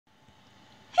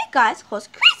guys, host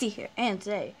Crazy here, and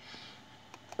today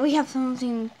we have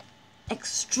something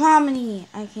extremely,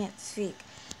 I can't speak,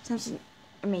 something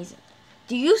amazing.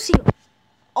 Do you see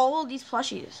all these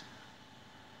plushies?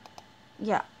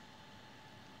 Yeah.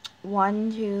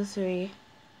 1, 2, 3,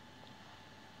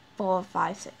 4,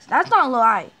 5, 6. That's not a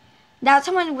lie. That's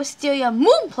how many Wisteria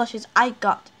Moon plushies I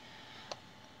got.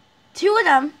 2 of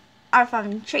them are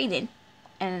from trading,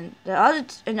 and the other,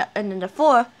 and then the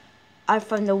 4 are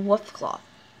from the Wolf Claw.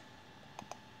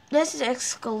 This is an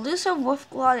exclusive Wolf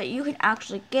Claw that you can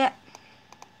actually get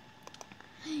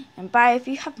and buy if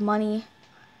you have money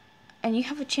and you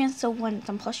have a chance to win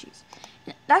some plushies.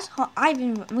 That's how I've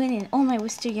been winning all my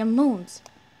Wisteria Moons.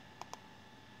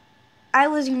 I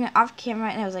was doing it off camera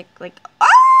and I was like,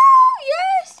 oh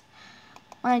yes!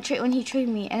 When he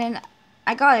traded me, and then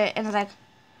I got it and I was like,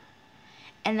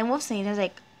 and then Wolf saying, I was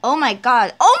like, oh my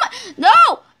god,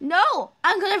 no,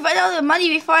 I'm gonna run out of money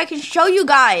before I can show you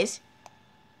guys.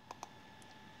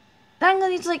 Then I'm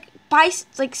gonna need to buy,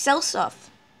 sell stuff.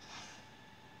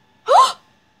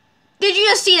 Did you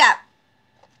just see that?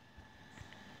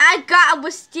 I got a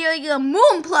Wisteria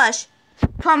Moon plush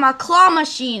from a claw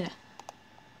machine.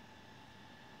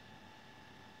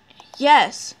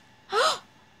 Yes.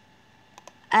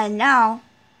 And now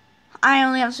I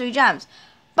only have 3 gems.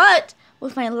 But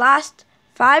with my last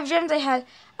 5 gems I had,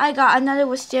 I got another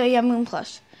Wisteria Moon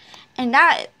plush. And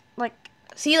that,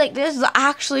 there's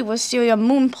actually Wisteria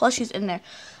Moon plushies in there.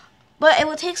 But it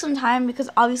will take some time because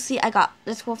obviously I got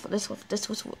this wolf, and this wolf,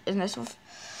 and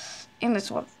this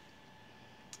wolf.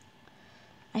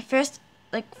 My first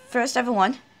ever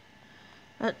one.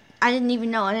 But I didn't even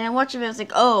know. And then I watched it and I was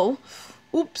like, oh,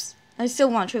 oops. I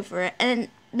still want to trade for it. And then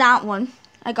that one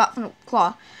I got from the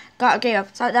claw. Gave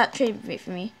up. So that traded for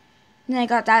me. And then I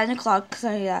got that in the claw because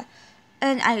I did that.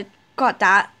 And I got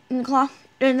that in the claw.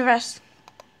 And the rest.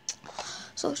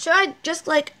 So should I just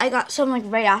I got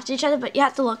some right after each other, but you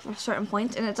have to look for certain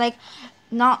points, and it's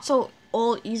not so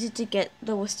all easy to get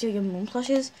the Wisteria Moon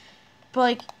plushes,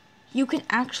 but you can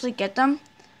actually get them.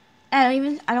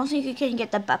 And I don't think you can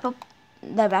get the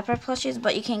Beppa plushes,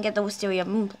 but you can get the Wisteria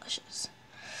Moon plushes.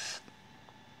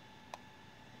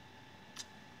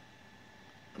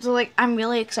 So I'm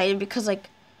really excited because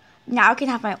now I can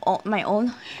have my own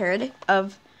herd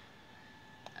of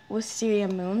Wisteria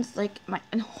Moons, my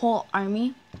whole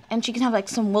army, and she can have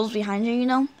some wolves behind her, you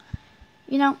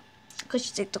know, because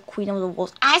she's the queen of the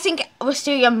wolves. I think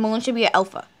Wisteria Moon should be an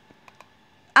alpha.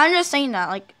 I'm just saying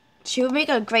that, she would make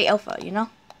a great alpha, you know.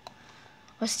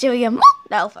 Wisteria Moon,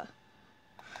 the alpha.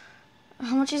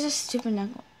 How much is this stupid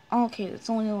necklace? Oh, okay, it's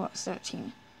only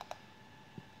 13.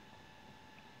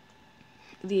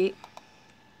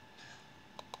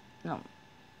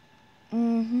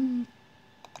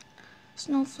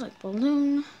 Snowflake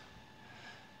balloon.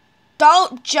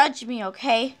 Don't judge me,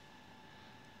 okay?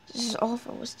 This is all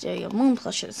for Wisteria Moon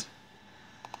plushes.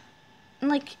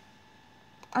 And I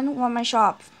don't want my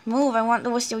shop. Move, I want the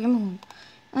Wisteria Moon.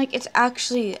 It's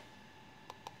actually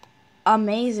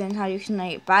amazing how you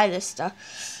can buy this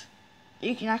stuff.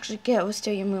 You can actually get a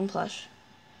Wisteria Moon plush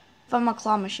from a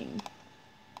claw machine.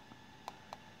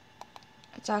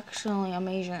 It's actually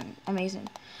amazing.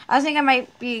 I think I might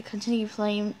continue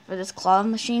playing for this claw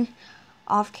machine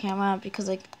off camera because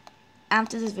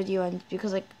after this video ends,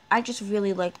 because I just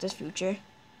really like this feature.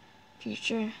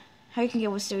 How you can get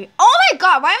Wisteria. Oh my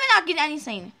god, why am I not getting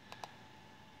anything?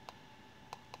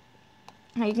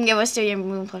 How you can get Wisteria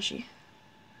Moon plushie.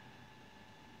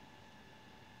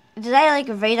 Did I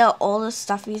rate out all the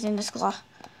stuffies in this claw?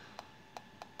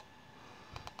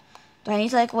 Do I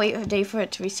need to wait a day for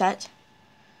it to reset?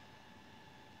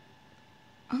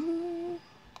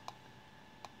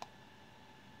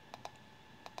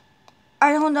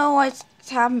 I don't know why it's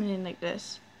happening like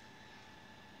this.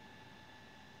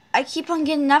 I keep on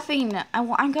getting nothing.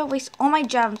 I'm gonna waste all my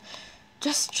gems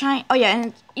just trying. Oh yeah,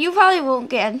 and you probably won't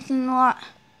get anything a lot.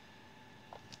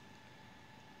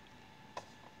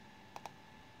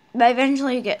 But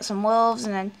eventually you get some wolves,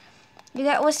 and then you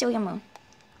get Wisteria Moon.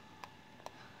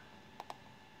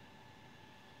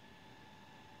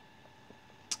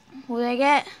 What did I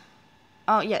get?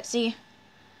 Oh yeah, see?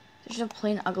 There's a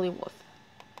plain ugly wolf.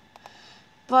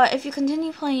 But if you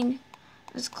continue playing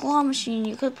this claw machine,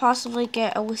 you could possibly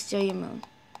get a Wisteria Moon.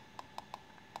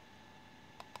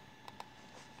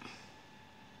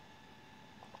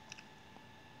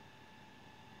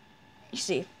 You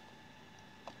see,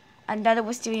 another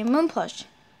Wisteria Moon plush.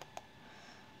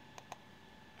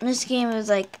 This game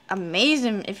is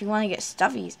amazing if you want to get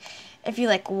stuffies. If you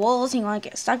like wolves and you want to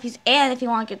get stuffies, and if you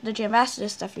want to get the Ambassador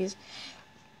stuffies.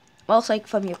 Also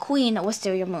from your queen, a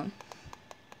Wisteria Moon.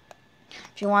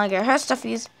 if you want to get her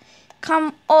stuffies,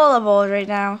 come all aboard right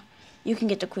now. You can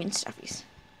get the queen stuffies.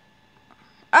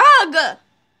 Ugh!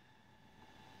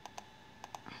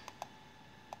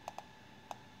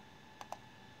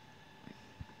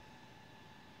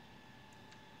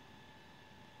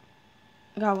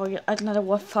 God, we'll get another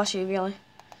wolf plushie, really.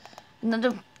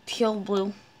 Another teal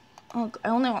blue. Oh, I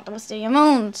only want the wisteria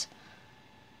moons.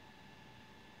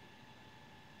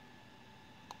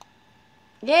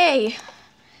 Yay!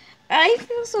 I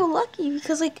feel so lucky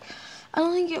because, like, I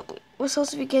don't think we're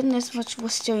supposed to be getting this much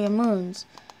wisteria moons.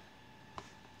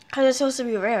 Because it's supposed to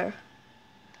be rare.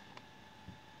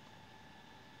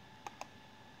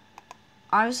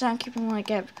 Obviously, I'm keeping what I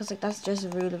get because, like, that's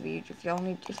just rude of you if you're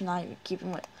not even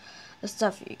keeping what the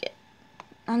stuff you get.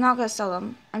 I'm not gonna sell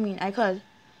them. I mean, I could.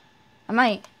 I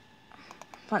might.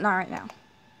 But not right now.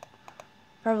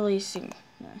 Probably soon.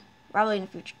 Yeah. Probably in the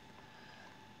future.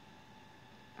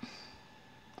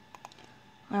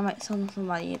 I might sell them for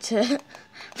money to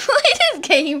play this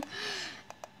game.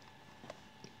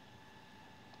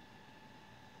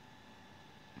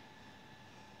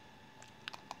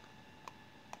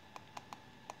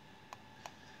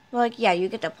 But, like, yeah, you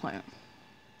get the point.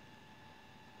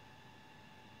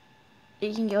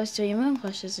 You can go to your moon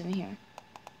plushes in here.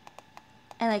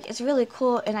 And, like, it's really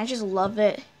cool, and I just love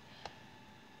it.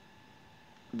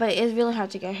 But it's really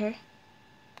hard to get her.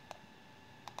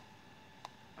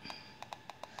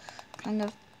 Kind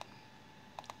of.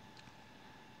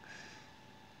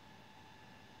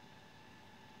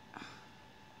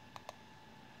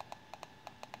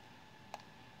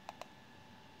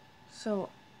 So,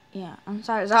 yeah, I'm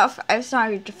sorry. I'm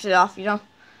sorry I drifted off, you know.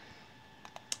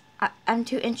 I'm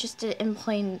too interested in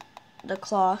playing the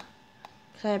claw.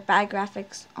 Because I have bad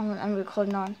graphics on what I'm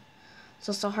recording on.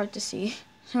 So it's so hard to see.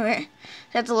 I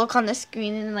have to look on the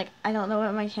screen and, like, I don't know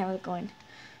where my camera's going.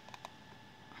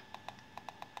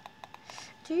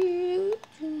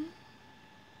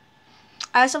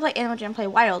 I also play Animal Jam Play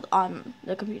Wild on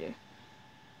the computer.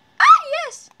 Ah,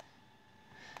 yes!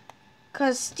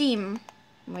 Because Steam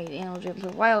made Animal Jam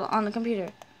Play Wild on the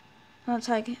computer. That's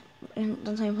how you play Animal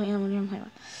Jam Play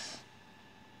Wild.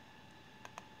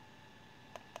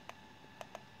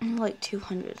 Like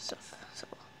 200 stuff. So.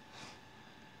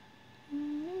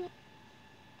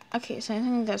 Okay, so I think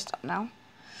I'm gonna stop now.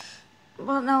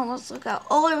 Well, now let's look at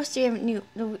all the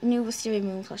new Wisteria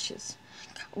Moon plushes.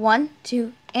 1,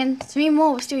 2, and 3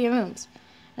 more Wisteria Moons.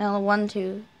 Now 1,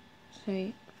 2,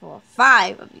 3, 4,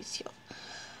 5 of these seals.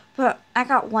 But I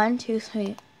got 1, 2,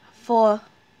 3, 4,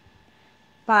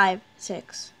 5,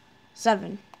 6,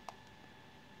 7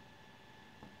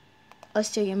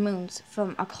 Wisteria Moons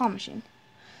from a claw machine.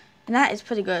 And that is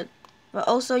pretty good. But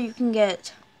also you can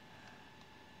get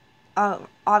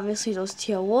obviously those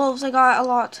teal wolves I got a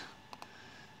lot.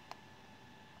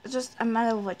 It's just a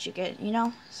matter of what you get, you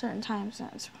know? Certain times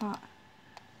that's not.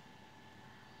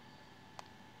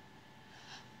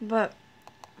 But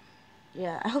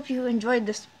yeah, I hope you enjoyed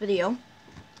this video.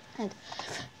 And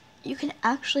you can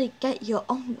actually get your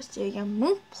own Wisteria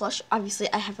Moon plush.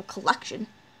 Obviously I have a collection.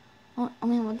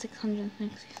 Only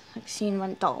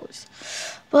 $616.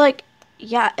 But like,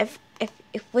 yeah, if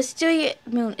Wisteria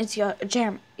Moon is your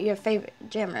favorite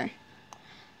jammer,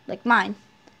 like mine,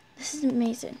 this is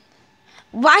amazing.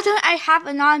 Why don't I have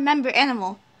a non-member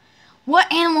animal? What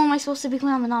animal am I supposed to be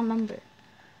when I'm a non-member?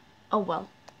 Oh well.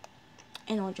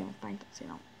 Animal Jam, fine, so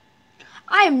no.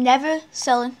 I am never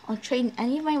selling or trading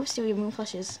any of my Wisteria Moon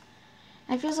plushes.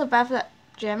 I feel so bad for that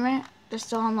jammer. They're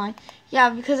still online. Yeah,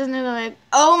 because then they're like,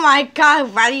 oh my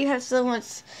god, why do you have so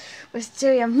much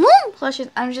Wisteria Moon plushes?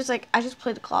 I'm just like, I just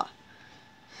played the claw.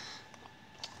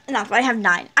 Enough, I have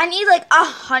 9. I need like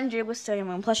 100 Wisteria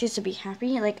Moon plushes to be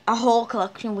happy. Like a whole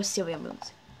collection of Wisteria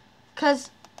Moons. Because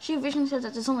she originally said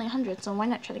that there's only 100, so why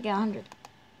not try to get 100?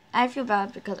 I feel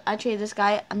bad because I traded this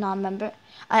guy a non-member.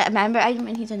 A member item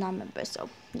and he's a non-member, so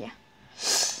yeah.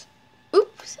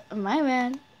 Oops, my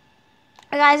man.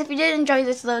 Guys, if you did enjoy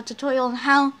this little tutorial on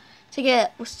how to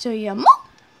get Wisteria Moon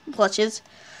plushes,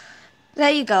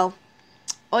 there you go.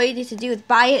 All you need to do is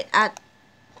buy it at...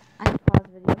 I can pause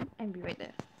the video and be right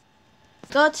there.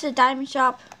 Go to the diamond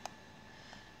shop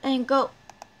and go...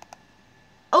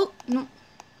 Oh, no.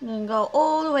 Then go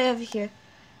all the way over here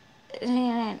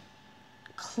and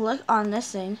click on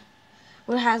this thing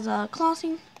where it has a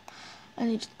crossing, and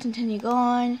you just continue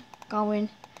going, and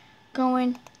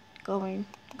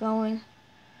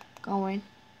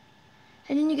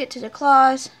then you get to the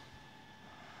claws.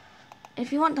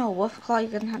 If you want the wolf claw,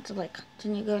 you're gonna have to like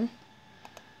continue going,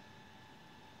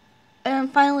 and then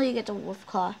finally you get the wolf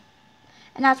claw,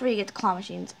 and that's where you get the claw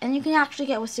machines, and you can actually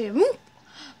get Wisteria Moon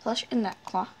plush in that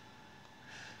claw.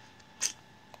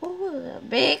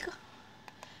 big.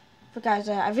 But guys,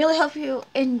 I really hope you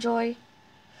enjoy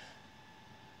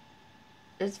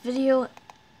this video,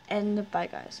 and bye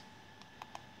guys.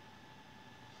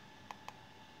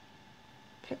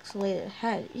 Pixelated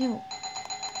head, ew.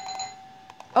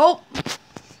 Oh!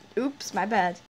 Oops, my bad.